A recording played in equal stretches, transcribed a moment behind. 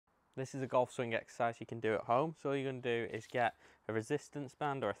This is a golf swing exercise you can do at home. So all you're going to do is get a resistance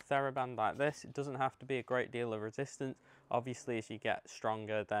band or a TheraBand like this. It doesn't have to be a great deal of resistance. Obviously, as you get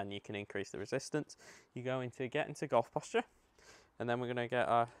stronger, then you can increase the resistance. You're going to get into golf posture, and then we're going to get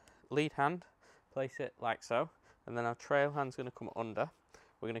our lead hand, place it like so, and then our trail hand's going to come under.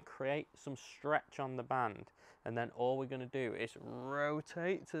 We're going to create some stretch on the band, and then all we're going to do is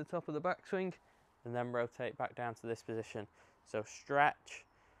rotate to the top of the backswing, and then rotate back down to this position. So stretch,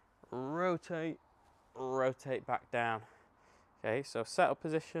 rotate, rotate back down. Okay, so set up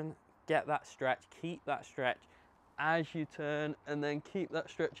position, get that stretch, keep that stretch as you turn, and then keep that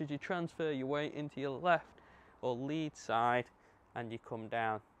stretch as you transfer your weight into your left or lead side and you come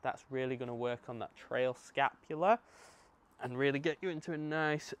down. That's really going to work on that trail scapula and really get you into a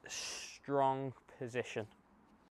nice strong position.